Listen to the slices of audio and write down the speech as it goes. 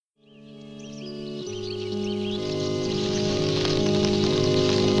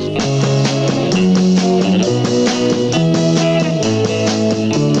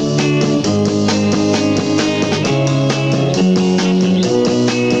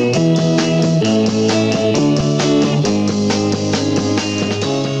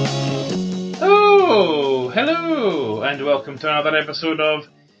to another episode of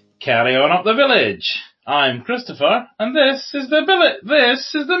Carry On Up the Village. I'm Christopher, and this is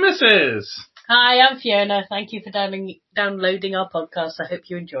the Missus. Hi, I'm Fiona. Thank you for downloading our podcast. I hope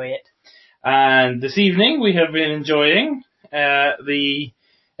you enjoy it. And this evening we have been enjoying the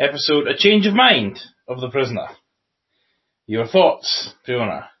episode A Change of Mind of the Prisoner. Your thoughts,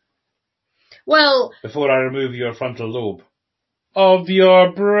 Fiona? Well, before I remove your frontal lobe of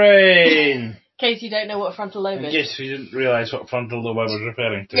your brain. In case you don't know what frontal lobe is. In case you didn't realise what frontal lobe I was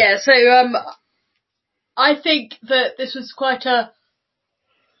referring to. Yeah, so I think that this was quite a...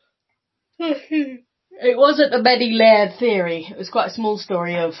 It wasn't a many-layered theory. It was quite a small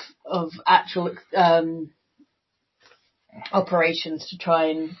story of actual operations to try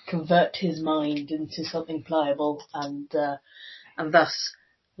and convert his mind into something pliable, and thus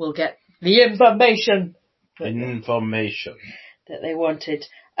we'll get the information that they wanted.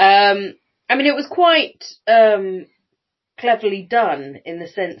 I mean, it was quite cleverly done in the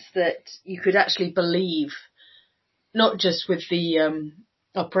sense that you could actually believe, not just with the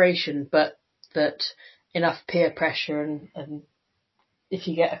operation, but that enough peer pressure and if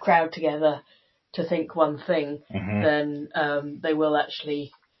you get a crowd together to think one thing, then they will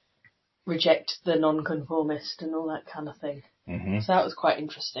actually reject the nonconformist and all that kind of thing. So that was quite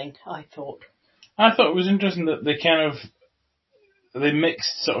interesting, I thought. I thought it was interesting that they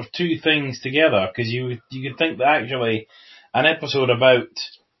mixed sort of two things together, because you could think that actually an episode about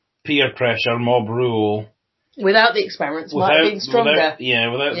peer pressure, mob rule, without the experiments might have been stronger.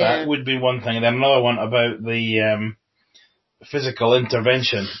 Without that would be one thing, and then another one about the physical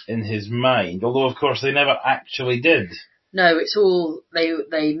intervention in his mind, although of course they never actually did. No, it's all,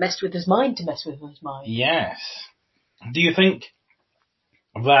 they messed with his mind to mess with his mind. Yes. Do you think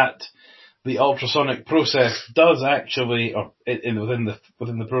that the ultrasonic process does actually, or within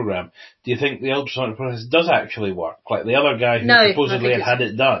the program, do you think the ultrasonic process does actually work? Like the other guy who supposedly had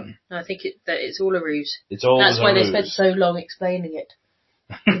it done? I think that it's all a ruse. It's all That's why they spent so long explaining it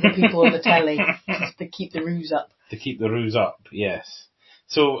to the people on the telly, just to keep the ruse up. To keep the ruse up, yes.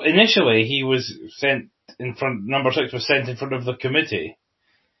 So initially he was sent in front, number 6 was sent in front of the committee.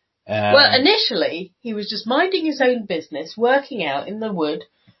 Well, initially he was just minding his own business, working out in the wood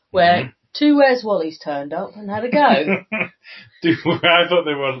where two Where's Wally's turned up and had a go. I thought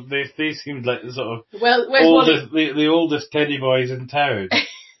they seemed like the sort of the oldest teddy boys in town.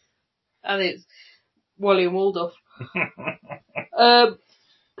 And it's Wally and Waldorf.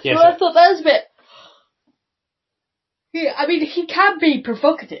 Yes, so I thought that was a bit... I mean, he can be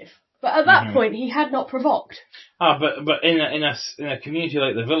provocative, but at that point he had not provoked. But in a community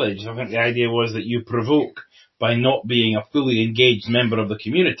like the village, I think the idea was that you provoke by not being a fully engaged member of the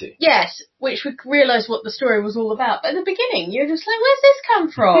community. Yes, which we realised what the story was all about. But at the beginning, you're just like, where's this come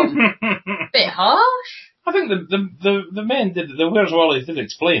from? Bit harsh. I think the men did, the Where's Wally's did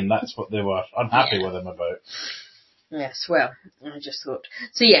explain that's what they were unhappy with him about. Yes, well, I just thought.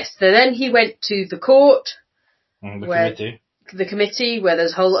 So yes, then he went to the court. The committee, where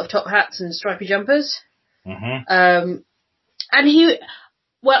there's a whole lot of top hats and stripy jumpers. And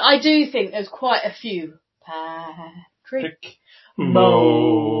I do think there's quite a few Patrick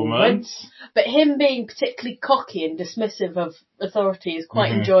moments. But him being particularly cocky and dismissive of authority is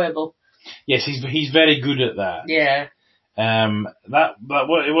quite enjoyable. Yes, he's very good at that. Yeah. That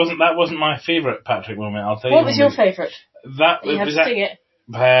wasn't my favourite Patrick moment. I'll tell you. What was your favourite? You have to sing it.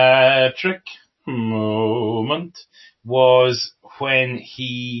 Patrick moment was when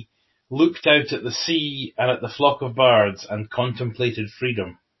he looked out at the sea and at the flock of birds and contemplated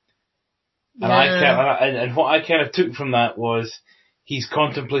freedom. And what I kind of took from that was he's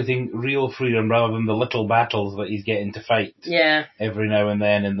contemplating real freedom rather than the little battles that he's getting to fight every now and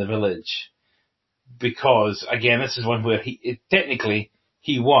then in the village. Because, again, this is one where technically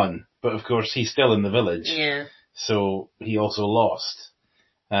he won, but of course he's still in the village. Yeah. So he also lost.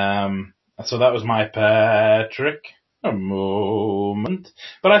 So that was my Patrick moment.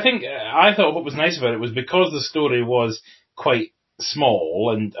 But I thought what was nice about it was because the story was quite small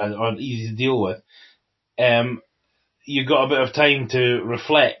and easy to deal with, you got a bit of time to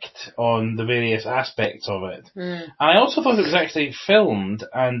reflect on the various aspects of it. And I also thought it was actually filmed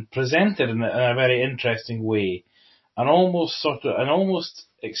and presented in a very interesting way, an almost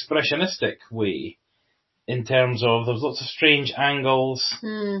expressionistic way, in terms of there's lots of strange angles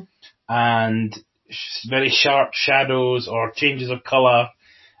and very sharp shadows or changes of colour,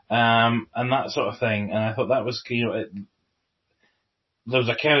 and that sort of thing. And I thought that was, there was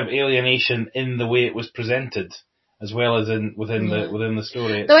a kind of alienation in the way it was presented, as well as within the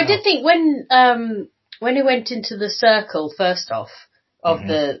story itself. Though I did think when he went into the circle first off of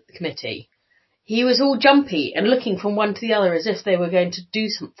the committee, he was all jumpy and looking from one to the other as if they were going to do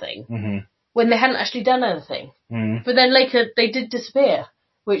something when they hadn't actually done anything. But then later they did disappear,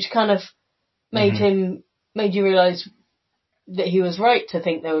 which kind of made you realise that he was right to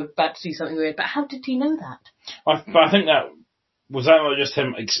think they were about to do something weird. But how did he know that? But I think that not just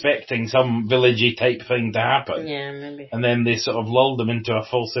him expecting some villagey type thing to happen. Yeah, maybe. And then they sort of lulled him into a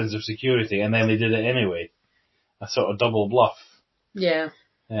false sense of security, and then they did it anyway. A sort of double bluff. Yeah.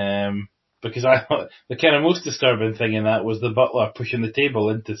 Because I thought the kind of most disturbing thing in that was the butler pushing the table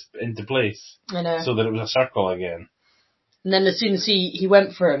into place. I know. So that it was a circle again. And then as soon as he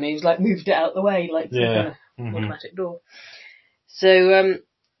went for him, he was like moved it out the way, like some kind of automatic door. So,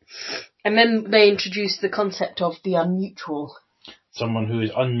 and then they introduced the concept of the unmutual. Someone who is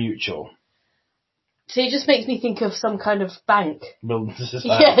unmutual. So it just makes me think of some kind of bank. Building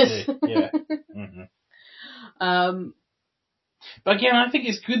society. Yes. Yeah. But again, I think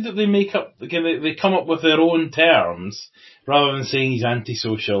it's good that they come up with their own terms rather than saying he's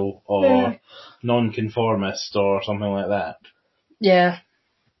antisocial or non-conformist or something like that. Yeah.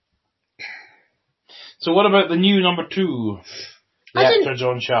 So what about the new number 2? The actor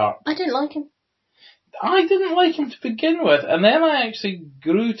John Sharp. I didn't like him. I didn't like him to begin with, and then I actually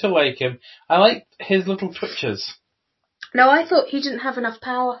grew to like him. I liked his little twitches. No, I thought he didn't have enough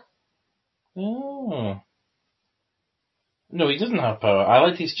power. Oh. No, he doesn't have power. I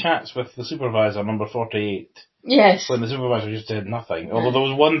liked his chats with the supervisor, number 48. Yes. When the supervisor just did nothing. Although there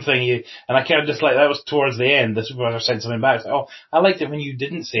was one thing and I kind of disliked, that was towards the end, the supervisor said something back. So, I liked it when you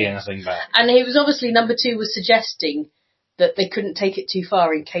didn't say anything back. And he was obviously, number 2 was suggesting that they couldn't take it too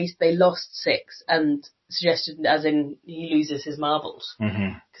far in case they lost 6, and suggested as in he loses his marbles.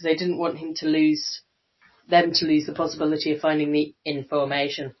 Because they didn't want him to lose the possibility of finding the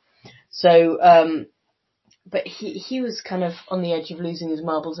information. So, but he was kind of on the edge of losing his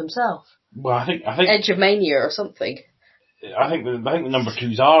marbles himself. Well, I think edge of mania or something. I think the number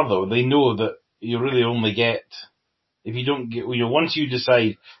 2s are, though. They know that you really only get, if you don't get, once you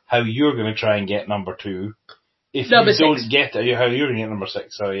decide how you're going to try and get number 2, if number you don't 6. get how you're going to get number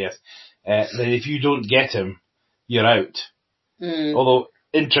 6, sorry, yes, then if you don't get him, you're out. Although,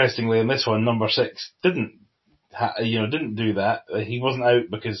 interestingly, in this one, number 6 didn't do that. He wasn't out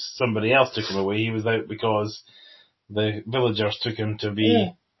because somebody else took him away. He was out because the villagers took him to be.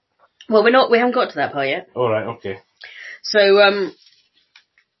 Yeah. Well, we haven't got to that part yet. All right, okay. So,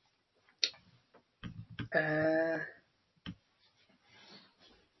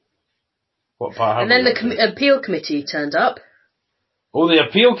 what part? And then the appeal committee turned up. Oh, the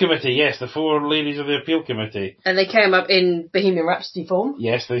appeal committee, yes, the 4 ladies of the appeal committee. And they came up in Bohemian Rhapsody form.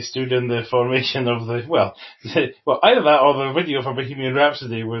 Yes, they stood in the formation of well, either that or the video for Bohemian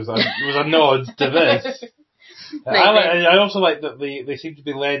Rhapsody was a nod to this. I also like that they seem to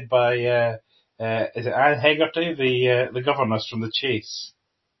be led by, is it Anne Hegarty, the governess from The Chase?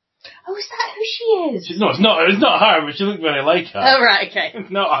 Oh, is that who she is? No, it's not her, but she looked very like her. Oh, right, okay. It's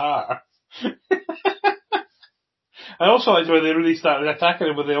not her. I also liked when they really started attacking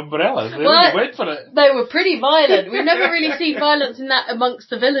him with the umbrellas. They really went for it. They were pretty violent. We've never really seen violence in that amongst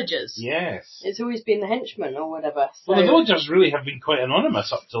the villagers. Yes. It's always been the henchmen or whatever. So. Well, the villagers really have been quite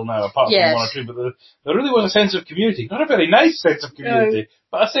anonymous up till now, apart from 1 or 2, but there really was a sense of community. Not a very nice sense of community,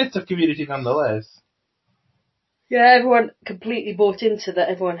 but a sense of community nonetheless. Yeah, everyone completely bought into that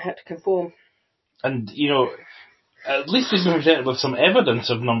everyone had to conform. And, at least they've been presented with some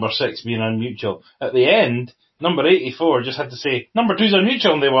evidence of number 6 being unmutual. At the end, number 84 just had to say, number 2's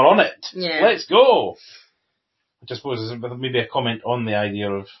unmutual, and they were on it. Yeah. Let's go! Which I suppose is maybe a comment on the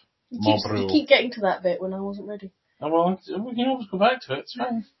idea of mob rule. You keep getting to that bit when I wasn't ready. Oh, well, we can always go back to it. It's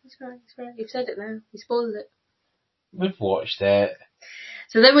fine. It's right. You've said it now. You spoiled it. We've watched it.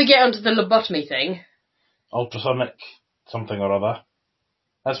 So then we get onto the lobotomy thing. Ultrasonic something or other.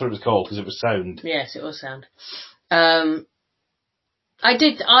 That's what it was called, because it was sound. Yes, it was sound. I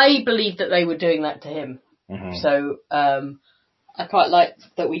believed that they were doing that to him. So, I quite liked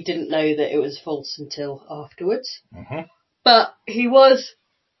that we didn't know that it was false until afterwards. But he was,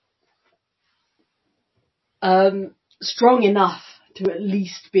 strong enough to at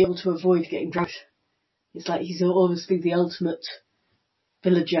least be able to avoid getting drugged. It's like he's obviously the ultimate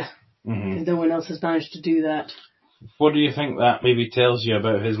villager. Because no one else has managed to do that. What do you think that maybe tells you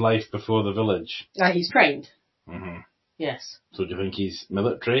about his life before the village? He's trained. Yes. So do you think he's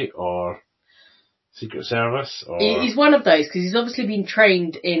military or Secret Service? Or he's one of those, because he's obviously been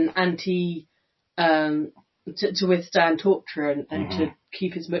trained in to withstand torture and to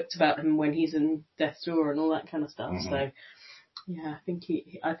keep his wits about him when he's in death's door and all that kind of stuff. So, yeah,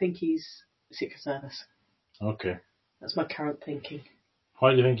 I think he's Secret Service. Okay. That's my current thinking.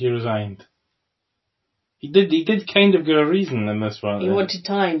 Why do you think he resigned? He did kind of give a reason in this one. He wanted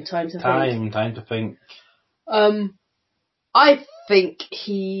time to think. Time to think. I think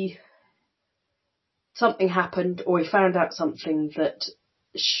something happened, or he found out something that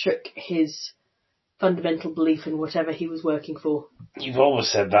shook his fundamental belief in whatever he was working for. You've always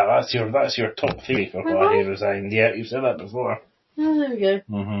said that. That's your top theory for why he resigned. Yeah, you've said that before. Oh, there we go.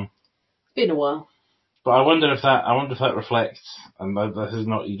 Mm-hmm. It's been a while. But I wonder if that reflects, and this is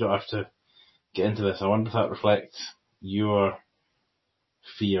not, you don't have to get into this. I wonder if that reflects your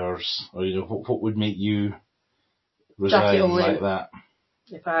fears, or what would make you resign like that.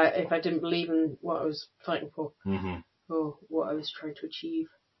 If I didn't believe in what I was fighting for, or what I was trying to achieve.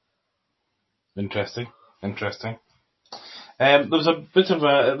 Interesting. There was a bit of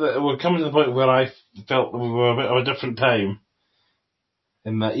we're coming to the point where I felt that we were a bit of a different time.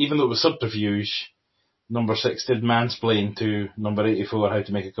 In that, even though it was subterfuge, number 6 did mansplain to number 84 how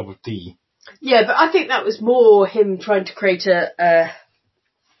to make a cup of tea. Yeah, but I think that was more him trying to create a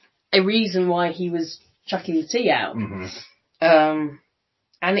reason why he was chucking the tea out. And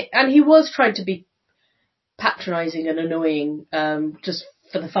he was trying to be patronising and annoying, just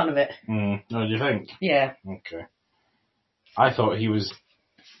for the fun of it. Oh, do you think? Yeah. Okay. I thought he was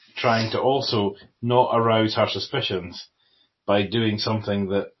trying to also not arouse her suspicions by doing something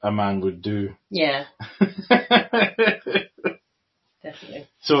that a man would do. Yeah. Definitely.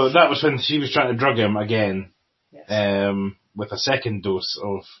 So that was when she was trying to drug him again. Yes. With a second dose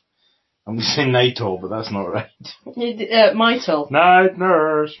of, I'm going to say Nitol, but that's not right. Mitol. Night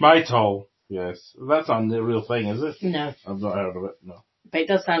nurse, Mitol. Yes. That's not the real thing, is it? No. I've not heard of it, no. But it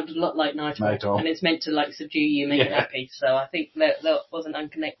does sound a lot like Nitol. And it's meant to subdue you, make you happy. So I think that wasn't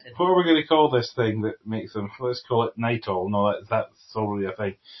unconnected. What are we going to call this thing that makes them? Let's call it Nitol. No, that's already a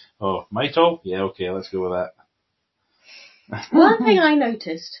thing. Oh, Mitol? Yeah, okay, let's go with that. One thing I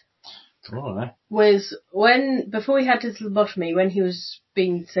noticed was before he had his lobotomy, when he was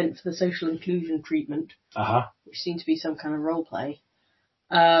being sent for the social inclusion treatment, which seemed to be some kind of role play.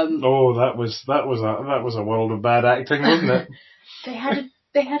 That was a world of bad acting, wasn't it? They had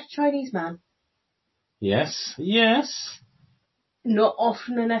a Chinese man. Yes. Not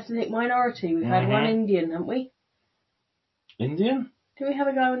often an ethnic minority. We've had one Indian, haven't we? Indian? Did we have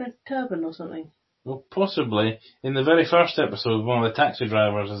a guy in a turban or something? Well, possibly. In the very first episode, one of the taxi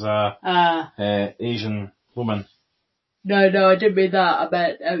drivers is a Asian woman. No, I didn't mean that. I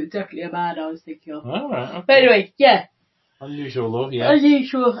meant it was definitely a man I was thinking of. All right. Okay. But anyway, yeah. Unusual though, yeah.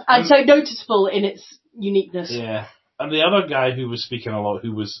 Unusual. And so noticeable in its uniqueness. Yeah. And the other guy who was speaking a lot,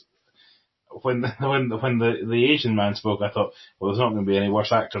 who was, when the Asian man spoke, I thought, well, there's not going to be any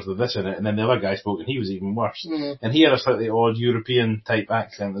worse actors than this in it. And then the other guy spoke, and he was even worse. And he had a slightly odd European type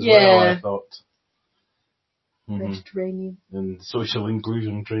accent as well, I thought. Mediterranean. And social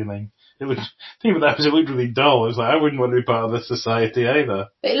inclusion training. It looked really dull. It was like, I wouldn't want to be part of this society either.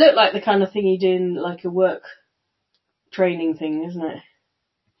 It looked like the kind of thing you do in like a work training thing, isn't it?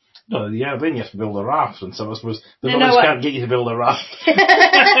 No, yeah, then you have to build a raft and stuff. I suppose the village can't get you to build a raft.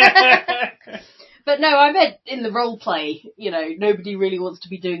 But no, I meant in the role play, nobody really wants to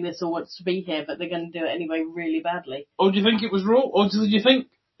be doing this or wants to be here, but they're going to do it anyway really badly. Oh, do you think it was role? Or did you think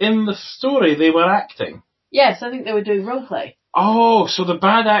in the story they were acting? Yes, I think they were doing role play. Oh, so the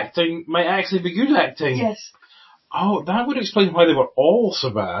bad acting might actually be good acting. Yes. Oh, that would explain why they were all so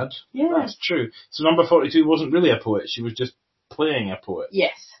bad. Yeah. That's true. So number 42 wasn't really a poet, she was just playing a poet.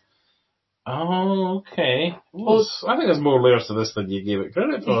 Yes. Oh, okay. Well, I think there's more layers to this than you gave it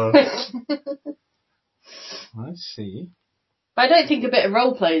credit for. I see. But I don't think a bit of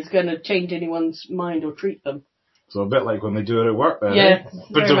role play is going to change anyone's mind or treat them. So a bit like when they do it at work then, yeah,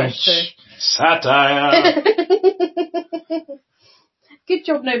 very much so. Satire! Good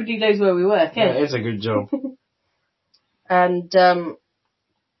job nobody knows where we work, yeah? Yeah, it is a good job. And,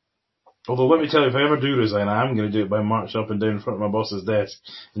 although, let me tell you, if I ever do resign, I am going to do it by marching up and down in front of my boss's desk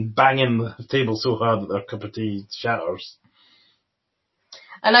and banging the table so hard that their cup of tea shatters.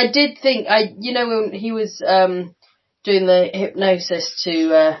 And I did think, when he was doing the hypnosis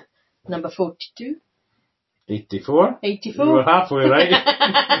to number 42? 84? 84. You were halfway right.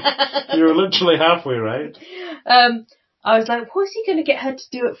 You were literally halfway right. I was like, what's he going to get her to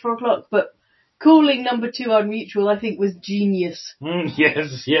do at 4 o'clock? But calling number 2 on mutual, I think, was genius.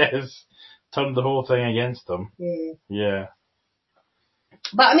 Yes. Turned the whole thing against them. Yeah.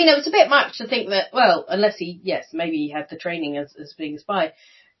 But, I mean, it was a bit much to think that, well, unless maybe he had the training as being a spy,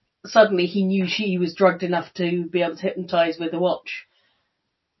 suddenly he knew she was drugged enough to be able to hypnotise with a watch.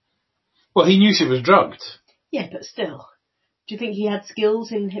 Well, he knew she was drugged. Yeah, but still. Do you think he had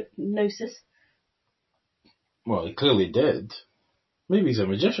skills in hypnosis? Well, he clearly did. Maybe he's a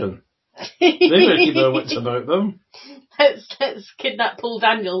magician. They better keep their wits about them. Let's kidnap Paul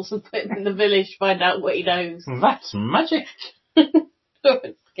Daniels and put him in the village to find out what he knows. That's magic.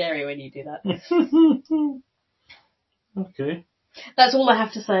 It's scary when you do that. Okay. That's all I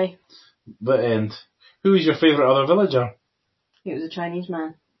have to say. The end. Who was your favourite other villager? It was a Chinese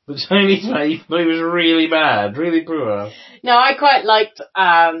man. The Chinese man. No, he was really bad, really poor. No, I quite liked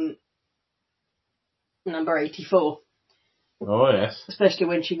number 84. Oh, yes. Especially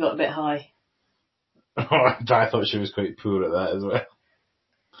when she got a bit high. I thought she was quite poor at that as well.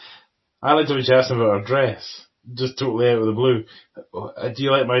 I liked when she asked him about her dress. Just totally out of the blue. Do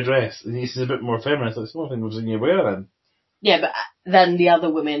you like my dress? And he says a bit more feminine. It's like, it's the only thing I've seen you wearing. Yeah, but then the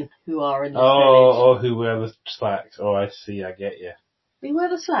other women who are in this village. Oh, who wear the slacks. Oh, I see, I get you. We wear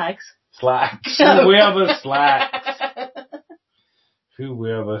the slags. Slacks. Who wear the slacks? Who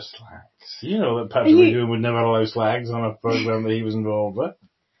wear the slacks? You know that Patrick McGowan would never allow slags on a programme that he was involved with.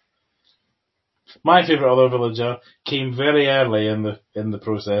 My favourite other villager came very early in the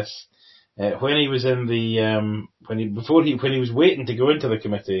process. When he was in the when he was waiting to go into the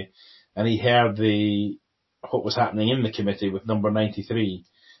committee, and he heard what was happening in the committee with number 93.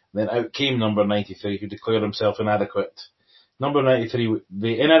 Then out came number 93, who declared himself inadequate. Number 93,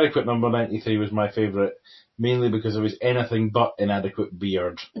 the inadequate number 93 was my favourite, mainly because of his anything but inadequate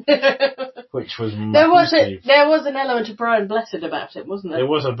beard, which was massive. There was an element of Brian Blessed about it, wasn't there? It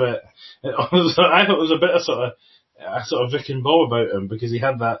was a bit. I thought there was a bit of sort of Vic and Bob about him, because he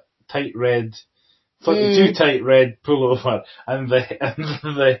had that tight red, slightly too tight red pullover, and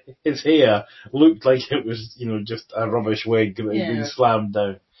his hair looked like it was, just a rubbish wig that had been slammed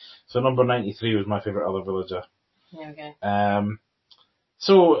down. So number 93 was my favourite other villager. Okay.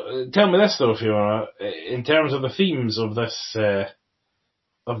 So tell me this though, Fiona, in terms of the themes of this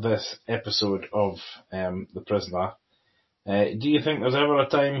episode of The Prisoner, do you think there's ever a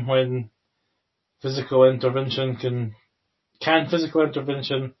time when physical intervention can physical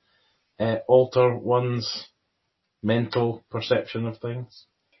intervention alter one's mental perception of things?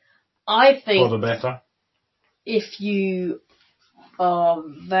 I think for the better. If you are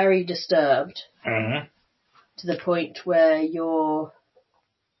very disturbed to the point where your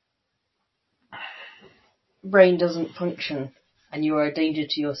brain doesn't function and you are a danger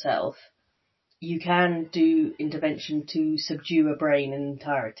to yourself, you can do intervention to subdue a brain in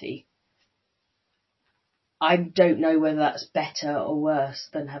entirety. I don't know whether that's better or worse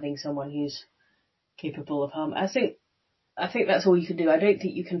than having someone who's capable of harm. I think that's all you can do. I don't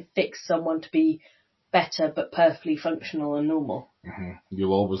think you can fix someone to be better but perfectly functional and normal. Mm-hmm.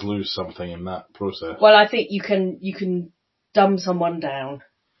 You'll always lose something in that process. Well, I think you can dumb someone down,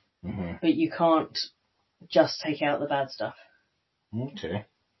 but you can't just take out the bad stuff. Okay.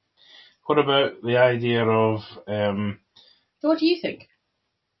 What about the idea of... So what do you think?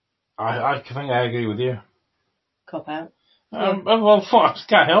 I think I agree with you. Cop out. Well, I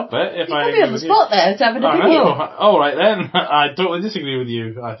can't help it if I agree with you. You're on the spot there to have an opinion. I know. All right then. I totally disagree with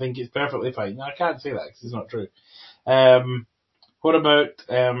you. I think it's perfectly fine. No, I can't say that because it's not true. What about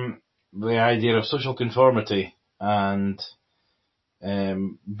the idea of social conformity and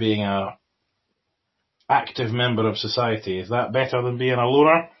being a active member of society? Is that better than being a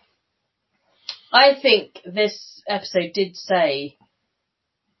loner? I think this episode did say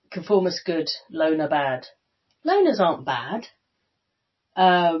conformist good, loner bad. Loners aren't bad.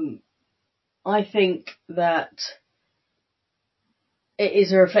 I think that it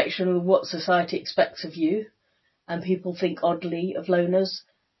is a reflection of what society expects of you, and people think oddly of loners,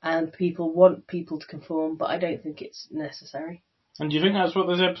 and people want people to conform, but I don't think it's necessary. And do you think that's what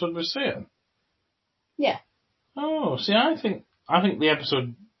this episode was saying? Yeah. Oh, see, I think the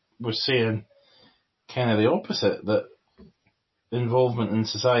episode was saying kind of the opposite, that involvement in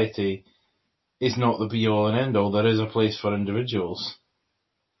society is not the be-all and end-all. There is a place for individuals.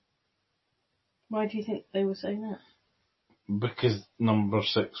 Why do you think they were saying that? Because number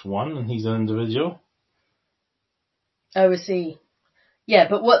 6 won, and he's an individual. Oh, I see. Yeah,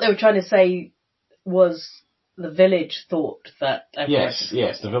 but what they were trying to say was the village thought that... Yes,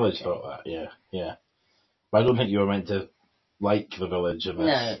 the village thought that, yeah. But I don't think you were meant to like the village of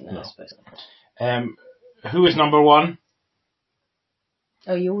this. No, I suppose not. Who is number 1?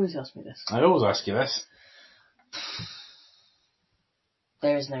 Oh, you always ask me this. I always ask you this.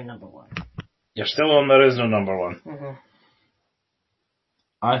 There is no number 1. You're still on there is no number 1. Mm-hmm.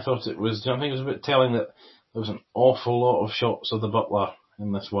 I thought it was, do you think it was a bit telling that there was an awful lot of shots of the butler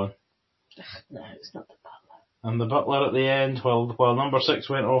in this one? No, it's not the butler. And the butler at the end, while number 6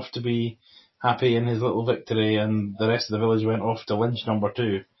 went off to be happy in his little victory and the rest of the village went off to lynch number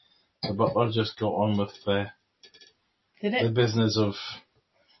 2, the butler just got on with the business of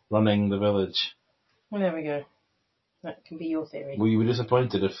running the village. Well, there we go. That can be your theory. Will you be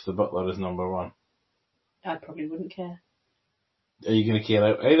disappointed if the butler is number one? I probably wouldn't care. Are you going to care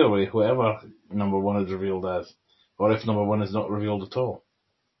out either way, whatever number one is revealed as? Or if number one is not revealed at all?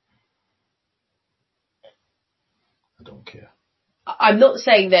 I don't care. I'm not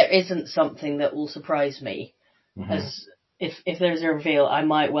saying there isn't something that will surprise me. Mm-hmm. As if there's a reveal, I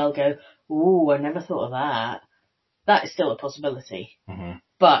might well go, ooh, I never thought of that. That is still a possibility. Mm-hmm.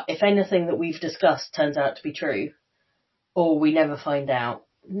 But if anything that we've discussed turns out to be true, or we never find out,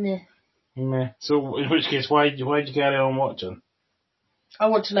 meh. Meh. So, in which case, why'd you carry on watching? I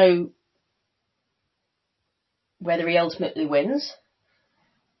want to know whether he ultimately wins.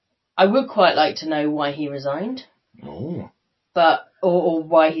 I would quite like to know why he resigned. Oh. But or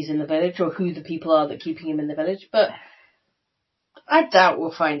why he's in the village, or who the people are that are keeping him in the village. But I doubt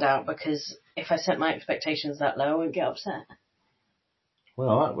we'll find out, because if I set my expectations that low, I won't get upset.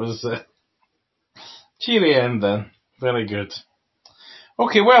 Well, that was a cheery end then. Very good.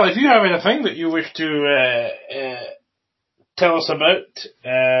 Okay, well, if you have anything that you wish to tell us about...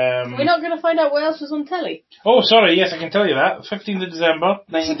 We're not going to find out what else was on telly. Oh, sorry, yes, I can tell you that. 15th of December,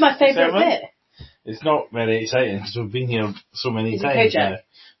 This is my favourite bit. It's not very exciting because we've been here so many Is it times Kojak? now.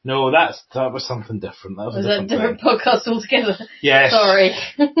 No, that was something different. That was that a different podcast altogether? Yes. Sorry.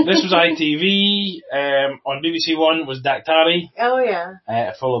 This was ITV. On BBC One was Daktari, Oh,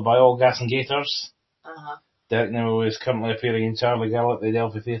 yeah. followed by All Gas and Gators. Uh-huh. Derek Nimmo is currently appearing in Charlie Girl at the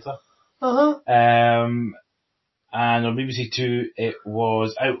Adelphi Theatre. Uh-huh. And on BBC Two, it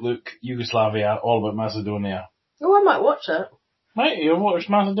was Outlook Yugoslavia, all about Macedonia. Oh, I might watch it. Might you watch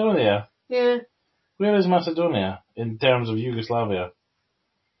Macedonia? Yeah. Where is Macedonia in terms of Yugoslavia?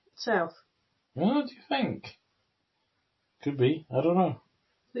 South. What do you think? Could be. I don't know.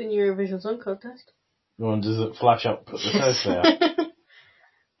 The Eurovision Song Contest. Oh, and does it flash up at the south there?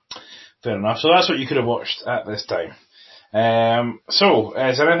 Fair enough. So that's what you could have watched at this time. So,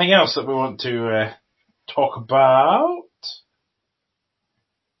 is there anything else that we want to talk about?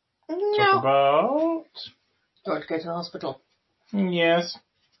 No. Talk about? Do you want to go to the hospital? Yes.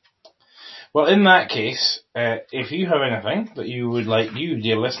 Well, in that case, if you have anything that you would like, you,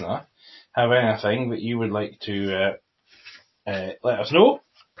 dear listener, have anything that you would like to let us know,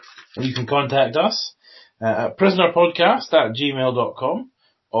 you can contact us at prisonerpodcast@gmail.com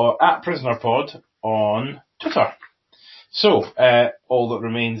or at prisonerpod on Twitter. So, all that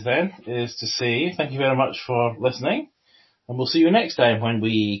remains then is to say thank you very much for listening, and we'll see you next time when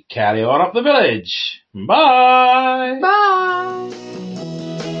we carry on up the village. Bye! Bye!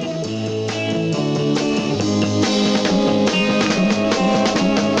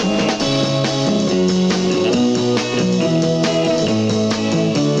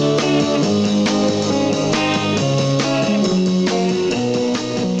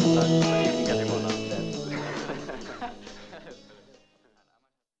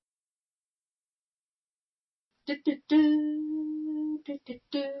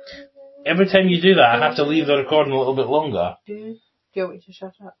 Every time you do that, I have to leave the recording a little bit longer. Do you want me to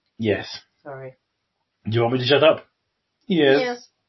shut up? Yes. Sorry. Do you want me to shut up? Yes. Yes.